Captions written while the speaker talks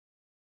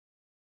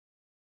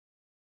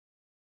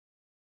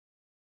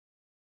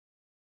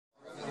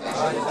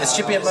It's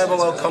Chippy at Mobile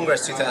World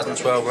Congress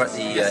 2012. We're at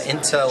the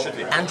Intel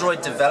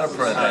Android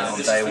Developer event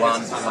on day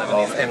one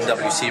of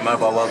MWC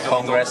Mobile World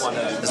Congress.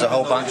 There's a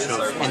whole bunch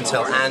of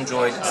Intel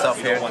Android stuff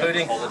here,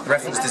 including the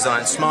reference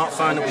design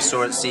smartphone that we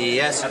saw at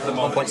CES,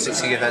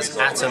 1.6 GHz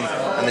Atom,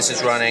 and this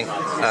is running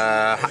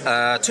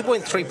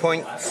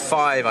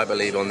 2.3.5, I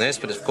believe, on this,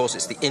 but of course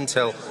it's the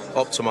Intel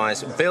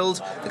optimized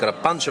build. They've got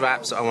a bunch of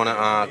apps that I want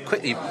to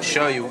quickly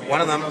show you.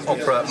 One of them,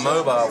 Opera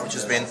Mobile, which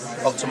has been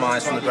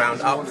optimized from the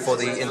ground up for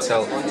the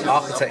Intel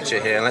architecture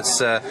here. And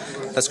let's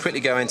quickly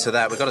go into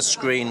that. We've got a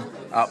screen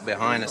up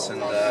behind us,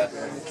 and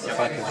if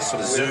I can just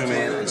sort of zoom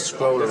in and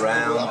scroll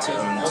around,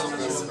 and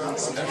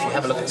if you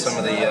have a look at some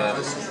of the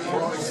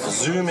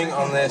zooming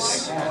on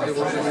this, up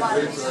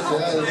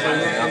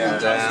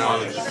and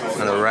down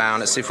and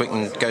around. Let's see if we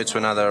can go to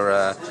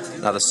another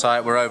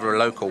site. We're over a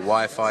local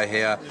Wi-Fi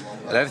here,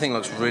 and everything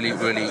looks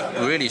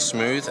really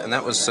smooth. And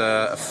that was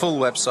a full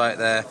website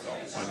there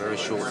in a very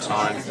short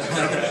time.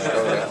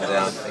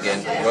 Down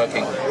again,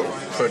 working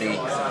pretty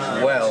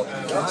well.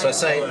 So I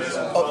say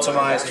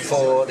optimized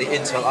for the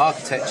Intel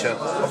architecture.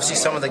 Obviously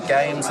some of the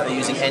games that are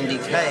using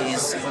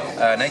NDK's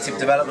native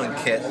development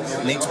kit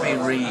need to be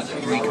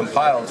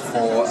recompiled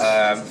for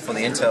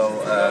the Intel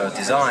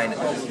design.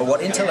 But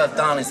what Intel have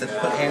done is they've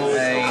put in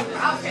a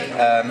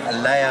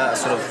layer,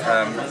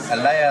 a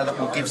layer that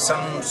will give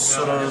some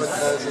sort of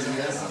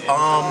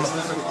ARM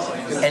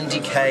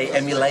NDK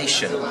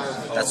emulation.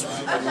 That's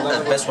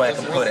the best way I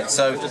can put it.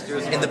 So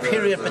in the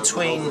period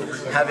between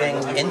having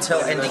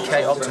Intel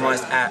NDK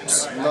optimized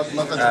apps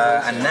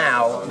and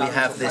now we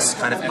have this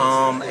kind of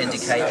ARM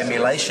NDK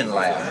emulation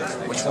layer,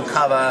 which will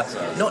cover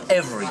not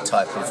every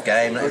type of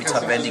game, not every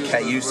type of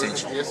NDK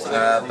usage,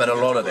 but a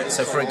lot of it.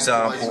 So for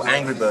example,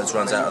 Angry Birds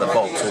runs out of the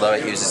box, although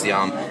it uses the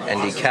ARM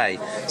NDK.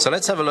 So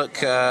let's have a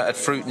look at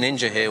Fruit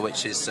Ninja here,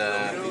 which is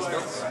let's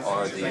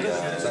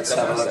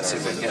have a look, see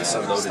if we can get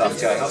some stuff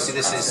going. Obviously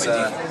this is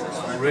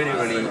really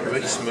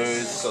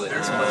smooth, so that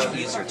it's much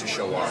easier to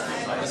show off.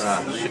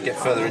 Should get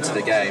further into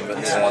the game,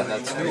 but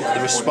the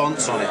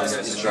response on it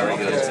is very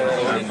good.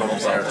 No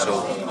problems there at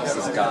all.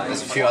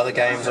 There's a few other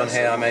games on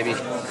here I maybe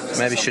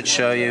should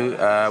show you.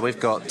 We've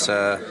got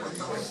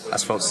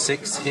Asphalt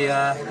 6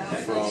 here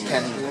from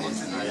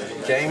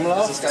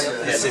Gameloft.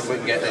 Let's see if we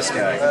can get this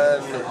going.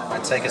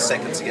 Might take a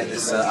second to get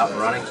this up and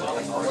running.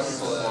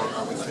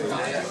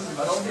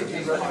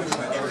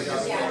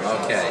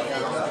 Okay.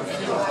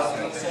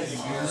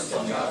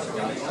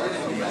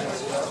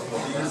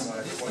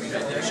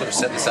 Should have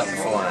set this up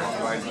beforehand.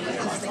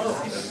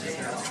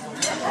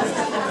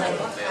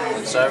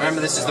 So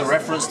remember, this is the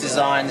reference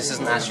design. This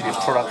isn't actually a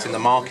product in the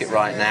market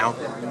right now,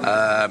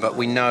 but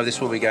we know this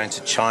will be going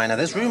to China.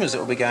 There's rumours it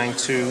will be going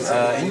to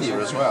India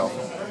as well.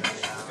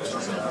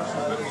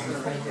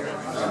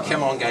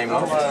 Come on,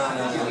 Gameloft.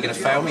 You're going to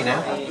fail me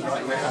now.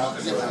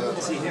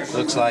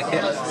 Looks like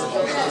it.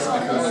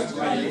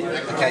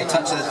 Okay,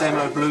 touch of the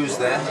demo blues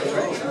there.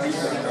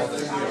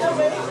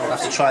 I'll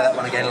have to try that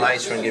one again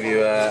later and give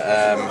you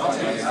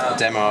a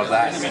demo of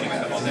that.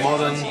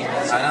 Modern,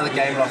 another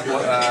Gameloft.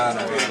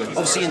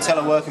 Obviously Intel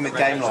are working with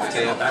Gameloft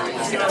here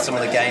to get some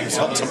of the games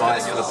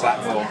optimized for the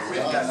platform.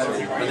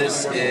 But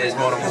this is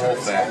Modern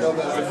Warfare.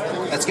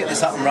 Let's get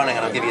this up and running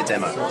and I'll give you a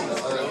demo.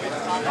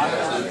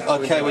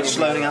 Okay, we're just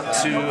loading up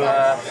to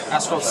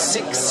Asphalt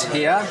 6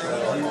 here.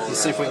 Let's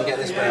see if we can get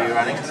this baby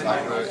running.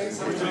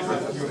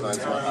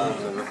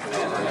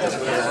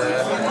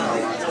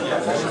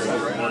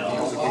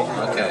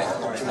 Okay.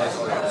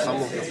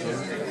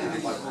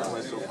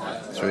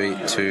 3,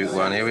 2,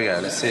 1, here we go.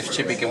 Let's see if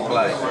Chippy can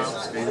play.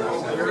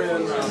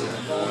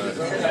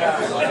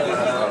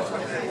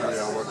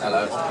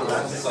 Hello.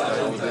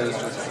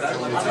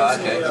 Oh,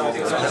 okay,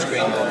 it's on the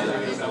screen.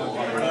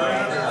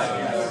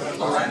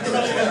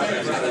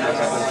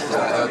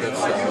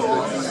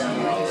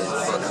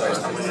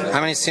 I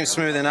mean, it seems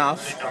smooth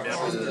enough.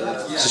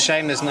 It's a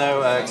shame there's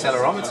no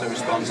accelerometer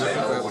response here.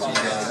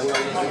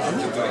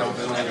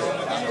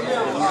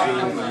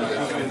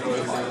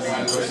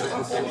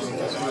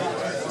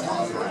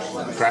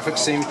 Graphics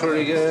seem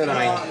pretty good. I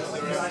mean,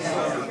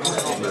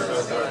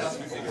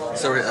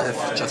 sorry, I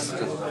have just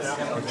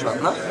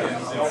no?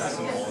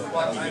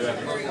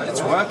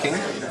 It's working.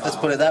 Let's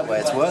put it that way.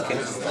 It's working.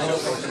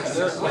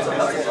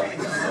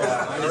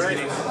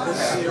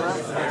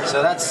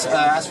 So that's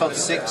Asphalt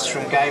 6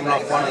 from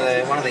Gameloft, one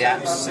of the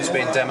apps that's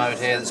been demoed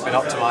here, that's been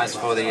optimized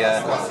for the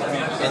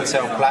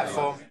Intel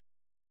platform.